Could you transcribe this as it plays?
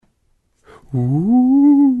Ooh.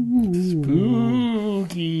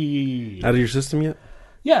 Spooky. Out of your system yet?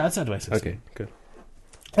 Yeah, that's out of my system. Okay, good.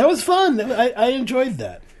 That was fun. I enjoyed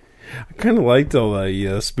that. I kind of liked all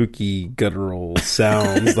the spooky guttural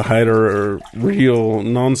sounds. The hider real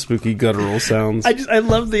non-spooky guttural sounds. I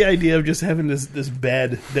love the idea of just having this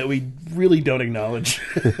bed that we really don't acknowledge.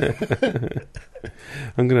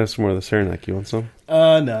 I'm gonna have some more of the Saranac. You want some?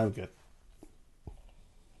 No, I'm good.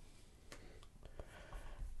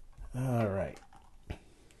 All right.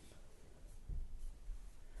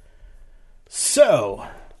 So,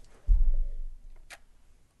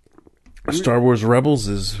 Star Wars Rebels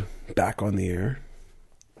is back on the air.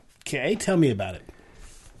 okay, tell me about it.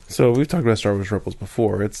 So we've talked about Star Wars Rebels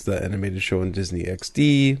before. It's the animated show on Disney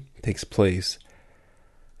XD. It takes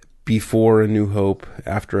before A New Hope,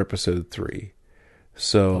 after Episode 3.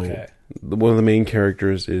 So Okay. one of the main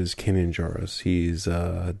characters is Kanan Jarrus.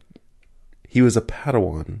 He was a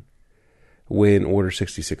Padawan when Order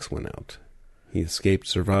 66 went out. He escaped,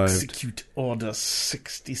 survived. Execute Order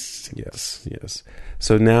 66. Yes.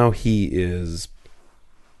 So now he is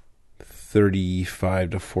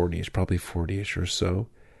 35 to 40ish, probably 40ish or so.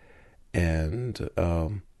 And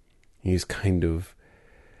he's kind of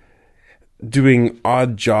doing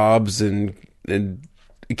odd jobs and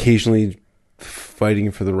occasionally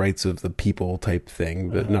fighting for the rights of the people type thing,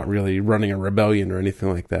 but not really running a rebellion or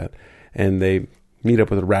anything like that. And they meet up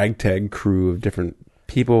with a ragtag crew of different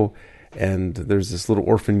people, and there's this little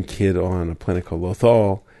orphan kid on a planet called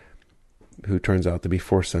Lothal who turns out to be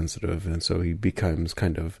force sensitive, and so he becomes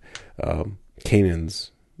kind of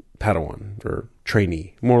Kanan's Padawan or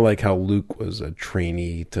trainee, more like how Luke was a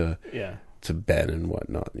trainee to Ben and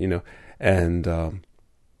whatnot, and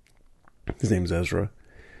his name's Ezra.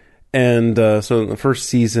 And so in the first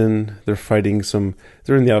season, they're fighting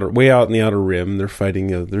they're in the way out in the outer rim. They're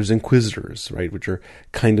fighting, there's Inquisitors, right? Which are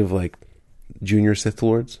kind of like junior Sith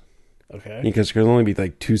Lords. Okay. Because there can only be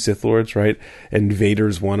like 2 Sith Lords, right? And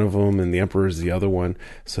Vader's one of them and the Emperor's the other one.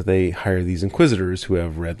 So they hire these Inquisitors who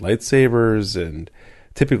have red lightsabers and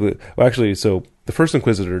typically, so the first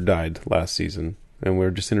Inquisitor died last season and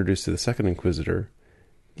we're just introduced to the second Inquisitor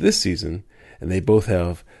this season, and they both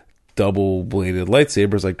have double-bladed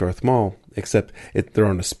lightsabers like Darth Maul, except they're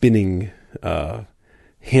on a spinning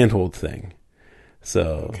handhold thing.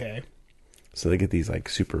 So they get these like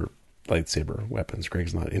super lightsaber weapons.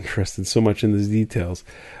 Greg's not interested so much in these details.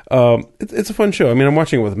 It's a fun show. I mean, I'm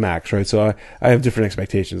watching it with Max, right? So I have different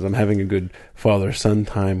expectations. I'm having a good father-son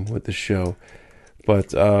time with the show.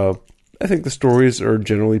 But I think the stories are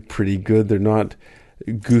generally pretty good. They're not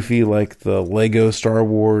goofy like the Lego Star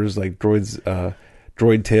Wars, like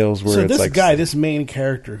Droid Tales, where it's like this main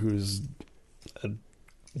character who's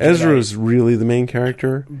Ezra's really the main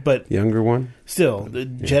character, but the younger one. Still, the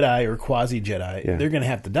Jedi or quasi-Jedi, they're going to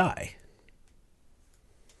have to die.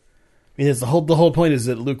 I mean, the whole point is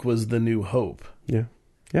that Luke was the New Hope. Yeah.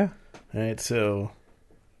 All right, so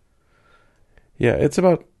it's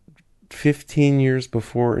about 15 years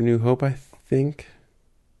before A New Hope, I think.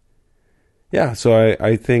 Yeah, so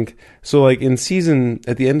I think so. Like at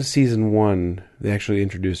the end of season 1, they actually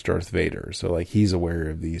introduced Darth Vader, so like he's aware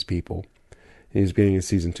of these people. And he's beginning in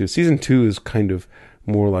season 2. Season 2 is kind of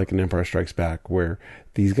more like an Empire Strikes Back, where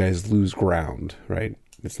these guys lose ground. Right?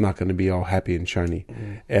 It's not going to be all happy and shiny.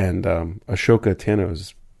 Mm-hmm. And Ahsoka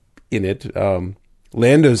Tano's in it.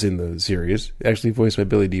 Lando's in the series, actually voiced by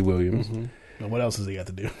Billy D. Williams. Mm-hmm. Well, what else has he got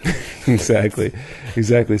to do? Exactly.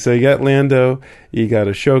 So you got Lando, you got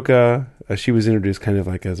Ahsoka. She was introduced kind of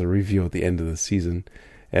like as a reveal at the end of the season.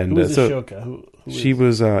 And who was Ahsoka? Who she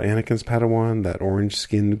was Anakin's Padawan, that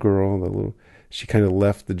orange-skinned girl. She kind of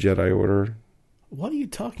left the Jedi Order. What are you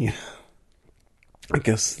talking about? I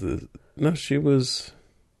guess she was.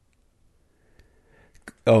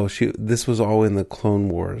 Oh, this was all in the Clone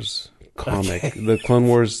Wars comic, the Clone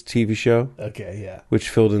Wars TV show. Okay, yeah. Which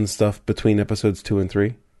filled in stuff between episodes 2 and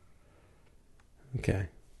 3. Okay,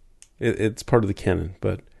 it's part of the canon,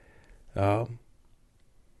 but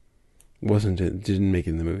didn't make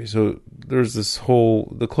it in the movie. So there's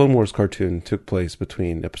the Clone Wars cartoon took place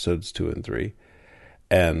between episodes 2 and 3,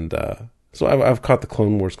 and so I've caught the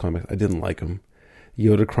Clone Wars comics. I didn't like them.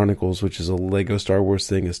 Yoda Chronicles, which is a Lego Star Wars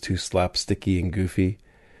thing, is too slapsticky and goofy.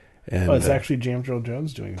 And it's actually James Earl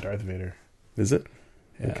Jones doing Darth Vader. Is it?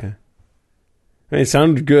 Yeah. Okay. I mean, it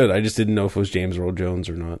sounded good. I just didn't know if it was James Earl Jones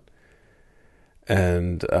or not.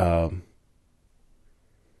 And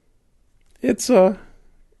it's I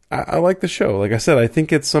like the show. Like I said, I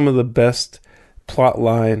think it's some of the best plot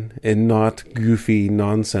line and not goofy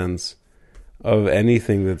nonsense of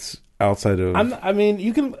anything that's outside of.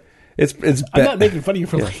 You can. It's. I'm not making fun of you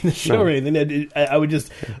for liking the show or anything. I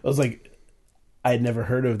was like, I had never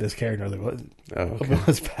heard of this character. I was like, what? Oh, okay.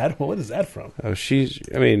 What's Padma? What is that from? Oh,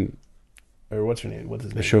 I mean, Or what's her name? What's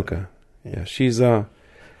his name? Ashoka. Yeah, she's I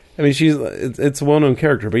mean, it's a well-known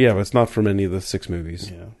character, but yeah, it's not from any of the 6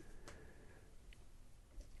 movies. Yeah.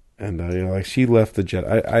 And like she left the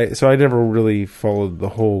Jedi. So I never really followed the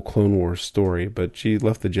whole Clone Wars story, but she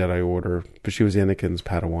left the Jedi Order. But she was Anakin's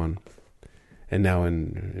Padawan, and now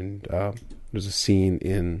there's a scene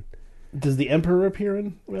in. Does the Emperor appear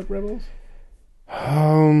in Rebels?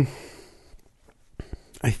 I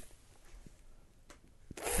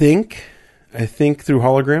think through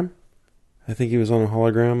hologram. I think he was on a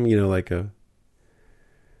hologram. Like a.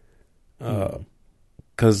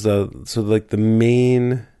 Because so like the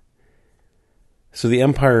main. So the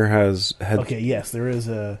Empire had... Okay, yes, there is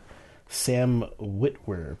a... Sam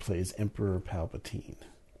Witwer plays Emperor Palpatine.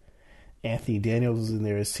 Anthony Daniels is in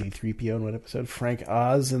there as C-3PO in one episode. Frank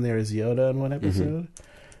Oz in there as Yoda in one episode.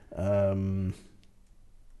 Grand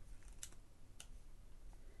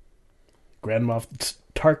Moff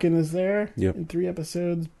Tarkin is there in 3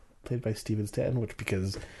 episodes, played by Steven Stanton, which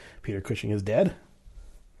because Peter Cushing is dead.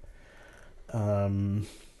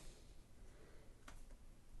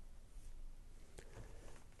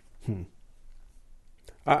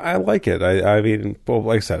 I like it. I mean, well,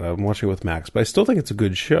 like I said, I'm watching it with Max, but I still think it's a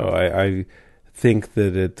good show. I think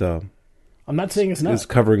that it. I'm not saying it's not. It's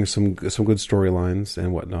covering some good storylines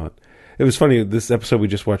and whatnot. It was funny. This episode we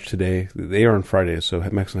just watched today. They are on Friday, so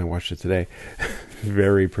Max and I watched it today.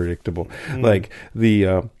 Very predictable. Like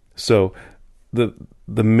the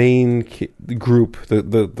main group,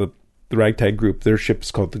 the ragtag group, their ship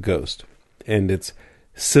is called the Ghost, and it's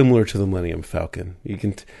similar to the Millennium Falcon. You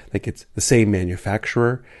can it's the same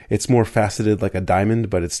manufacturer. It's more faceted like a diamond,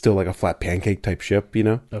 but it's still like a flat pancake type ship,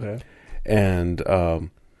 Okay. And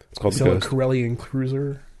it's called the Ghost. A Corellian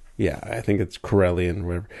cruiser. Yeah, I think it's Corellian or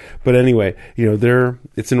whatever. But anyway,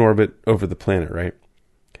 it's in orbit over the planet, right?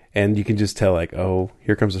 And you can just tell, like, oh,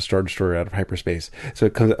 here comes a Star Destroyer out of hyperspace. So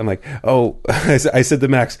it comes. I'm like, oh, I said to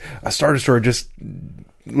Max, a Star Destroyer just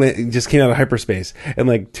came out of hyperspace, and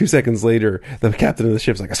like 2 seconds later the captain of the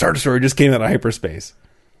ship's like, a Star Destroyer just came out of hyperspace.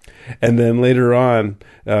 And then later on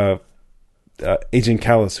Agent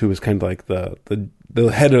Callus, who was kind of like the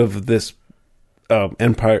head of this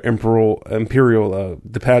imperial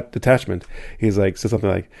detachment, he's like, said something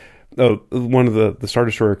like, one of the Star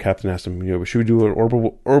Destroyer captain asked him, should we do an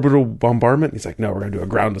orbital bombardment? He's like, no, we're going to do a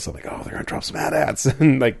ground assault. Like, oh, they're going to drop some AT-ATs.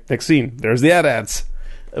 And like, next scene, there's the AT-ATs.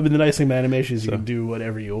 I mean, the nice thing about animation is you can do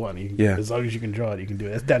whatever you want. As long as you can draw it, you can do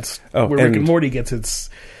it. That's where Rick and Morty gets its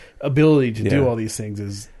ability to do all these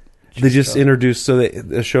things. They just introduced, so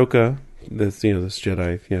Ashoka, this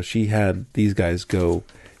Jedi, she had these guys go.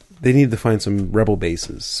 They needed to find some rebel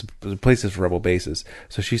bases, places for rebel bases.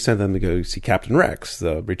 So she sent them to go see Captain Rex,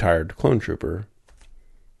 the retired clone trooper.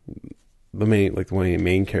 The main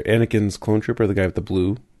character, Anakin's clone trooper, the guy with the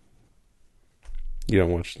blue. You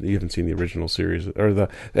haven't seen the original series or the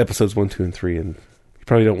episodes 1, 2, and 3, and you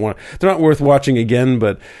probably don't want. They're not worth watching again.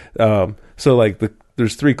 But so like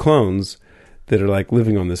there's 3 clones that are like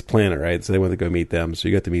living on this planet, right? So they want to go meet them. So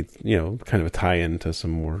you got to meet, kind of a tie-in to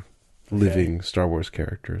some more living Star Wars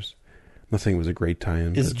characters. I'm not saying it was a great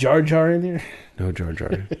tie-in. Is Jar Jar in there? No Jar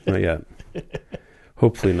Jar, not yet.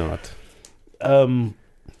 Hopefully not.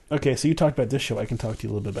 Okay, so you talked about this show. I can talk to you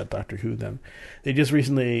a little bit about Doctor Who then. They just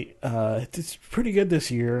recently, it's pretty good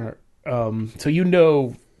this year. So do you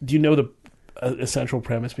know the essential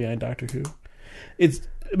premise behind Doctor Who?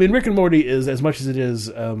 Rick and Morty is, as much as it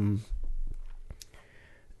is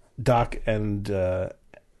Doc and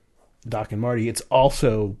Marty, it's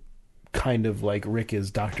also kind of like Rick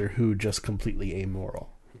is Doctor Who, just completely amoral.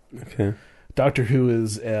 Okay. Doctor Who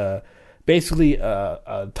is basically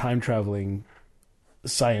a time-traveling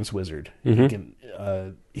science wizard.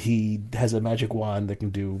 He has a magic wand that can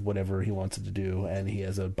do whatever he wants it to do, and he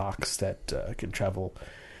has a box that can travel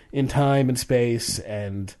in time and space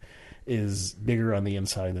and is bigger on the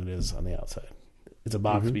inside than it is on the outside. It's a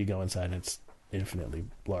box, but you go inside and it's infinitely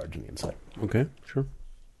large on the inside. Okay, sure.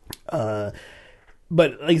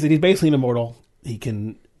 But like I said, he's basically an immortal. He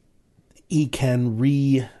can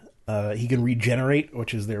regenerate,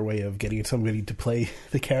 which is their way of getting somebody to play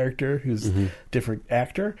the character who's a different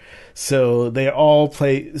actor. So they're all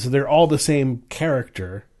the same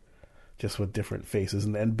character, just with different faces,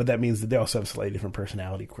 but that means that they also have slightly different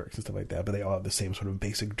personality quirks and stuff like that. But they all have the same sort of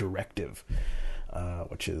basic directive,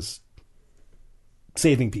 which is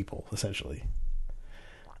saving people, essentially.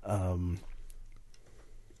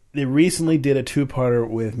 They recently did a 2-parter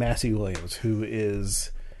with Massey Williams,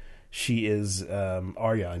 She is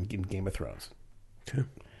Arya in Game of Thrones. Okay.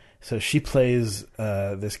 So she plays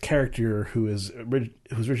this character who's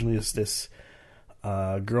originally this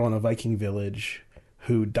girl in a Viking village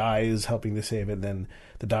who dies helping to save it. And then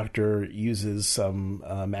the doctor uses some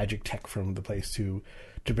magic tech from the place to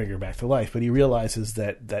bring her back to life. But he realizes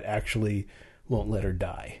that actually won't let her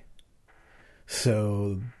die.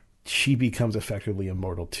 So she becomes effectively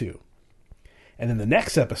immortal too. And then the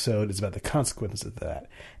next episode is about the consequences of that.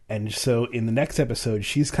 And so in the next episode,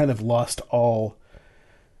 she's kind of lost all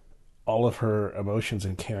of her emotions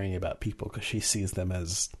and caring about people because she sees them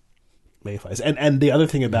as mayflies. And the other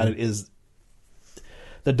thing about it is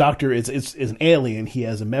the doctor is an alien. He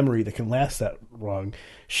has a memory that can last that long.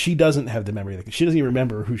 She doesn't have the memory. She doesn't even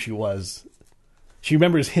remember who she was. She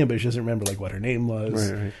remembers him, but she doesn't remember like what her name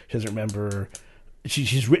was. Right. She doesn't remember.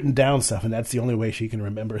 She's written down stuff, and that's the only way she can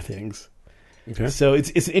remember things. Okay. So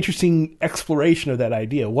it's an interesting exploration of that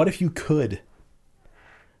idea. What if you could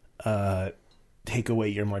take away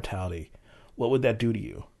your mortality? What would that do to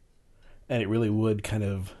you? And it really would kind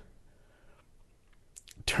of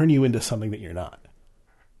turn you into something that you're not.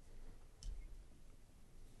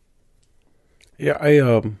 Yeah,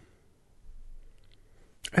 I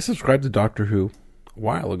subscribed to Doctor Who a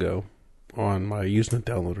while ago on my Usenet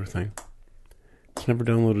downloader thing. It's never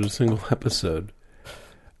downloaded a single episode.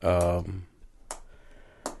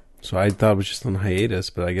 So I thought it was just on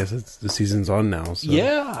hiatus, but I guess the season's on now. So.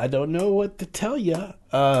 Yeah, I don't know what to tell you.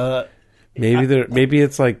 Maybe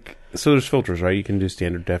it's like, so there's filters, right? You can do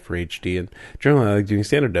standard def or HD, and generally I like doing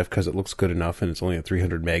standard def because it looks good enough, and it's only at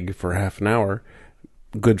 300 meg for half an hour.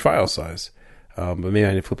 Good file size. But maybe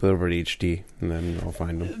I need to flip it over to HD, and then I'll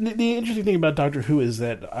find them. The interesting thing about Doctor Who is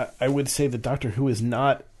that I would say that Doctor Who is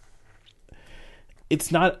not...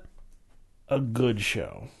 It's not a good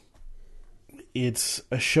show. It's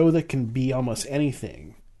a show that can be almost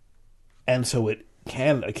anything. And so it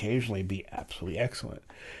can occasionally be absolutely excellent.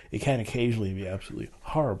 It can occasionally be absolutely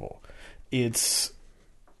horrible. It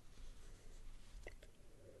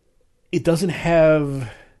doesn't have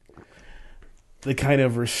the kind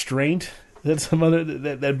of restraint that some other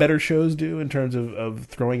that better shows do in terms of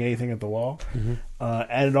throwing anything at the wall. Mm-hmm.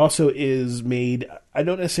 And it also is made, I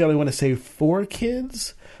don't necessarily want to say for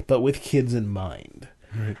kids, but with kids in mind.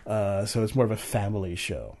 Right. So it's more of a family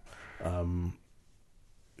show.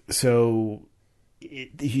 So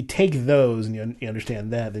if you take those and you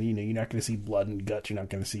understand that, then you're not going to see blood and guts. You're not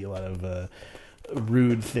going to see a lot of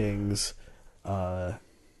rude things,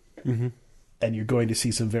 mm-hmm. and you're going to see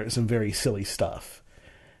some very silly stuff.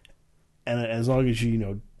 And as long as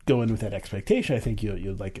you go in with that expectation, I think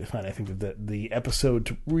you'll like it fine. I think that the episode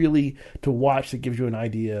to watch that gives you an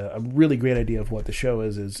idea, a really great idea of what the show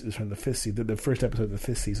is from the fifth season. The first episode of the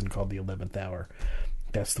fifth season called The 11th Hour.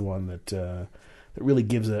 That's the one that really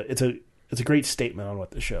gives it's a great statement on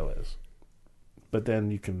what the show is. But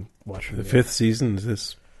then you can watch the fifth season. Is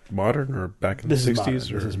this modern or back in the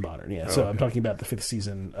 60s? This is modern, yeah. So I'm talking about the fifth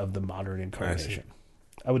season of the modern incarnation.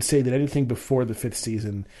 I would say that anything before the fifth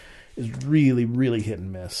season is really, really hit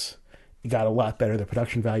and miss. It got a lot better. The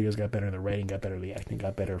production values got better. The writing got better. The acting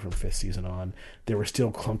got better from fifth season on. There were still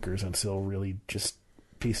clunkers and still really just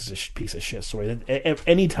piece of shit story.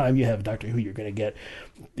 Anytime you have Doctor Who, you're going to get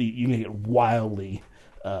wildly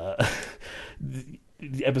the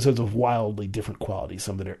episodes of wildly different quality.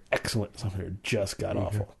 Some that are excellent, some that are just god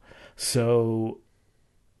awful. So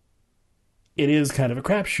it is kind of a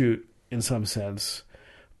crapshoot in some sense.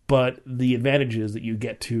 But the advantage is that you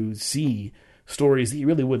get to see stories that you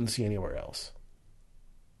really wouldn't see anywhere else.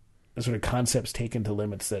 The sort of concepts taken to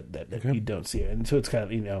limits that you don't see. And so it's kind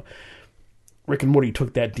of, Rick and Morty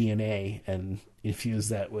took that DNA and infused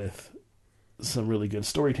that with some really good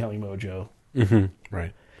storytelling mojo. Mm-hmm.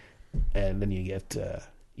 Right. And then you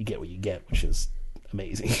get what you get, which is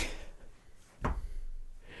amazing.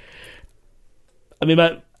 I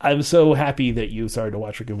mean, I'm so happy that you started to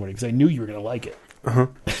watch Rick and Morty because I knew you were going to like it. Uh-huh.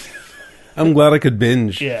 I'm glad I could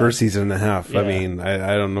binge for a season and a half. Yeah. I mean,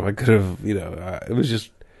 I don't know if I could have, it was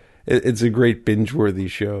just, it's a great binge-worthy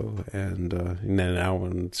show. And now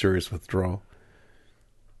I'm in serious withdrawal.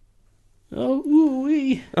 Oh,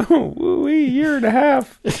 ooh-wee. Oh, ooh-wee, year and a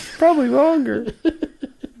half. Probably longer.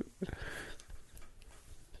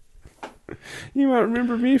 You might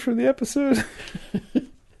remember me from the episode.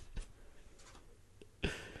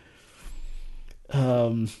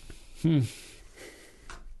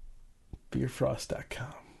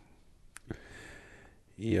 Beerfrost.com.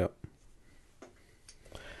 Yep.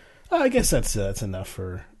 I guess that's enough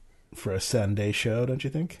for a Sunday show, don't you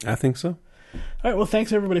think? I think so. All right. Well,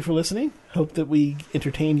 thanks everybody for listening. Hope that we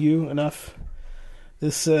entertained you enough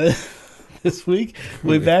this this week.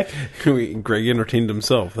 We'll be back. Greg entertained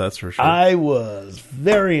himself, that's for sure. I was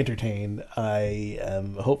very entertained. I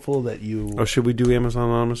am hopeful that you... Oh, should we do Amazon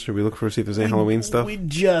Anonymous? Should we look for see if there's any Halloween stuff? We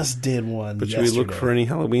just did one. But should we look for any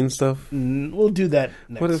Halloween stuff? We'll do that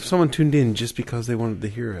next. What if someone tuned in just because they wanted to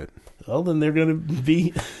hear it? Well, then they're going to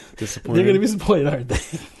be disappointed. They're going to be disappointed, aren't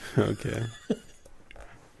they? Okay.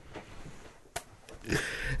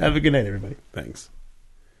 Have a good night, everybody. Thanks.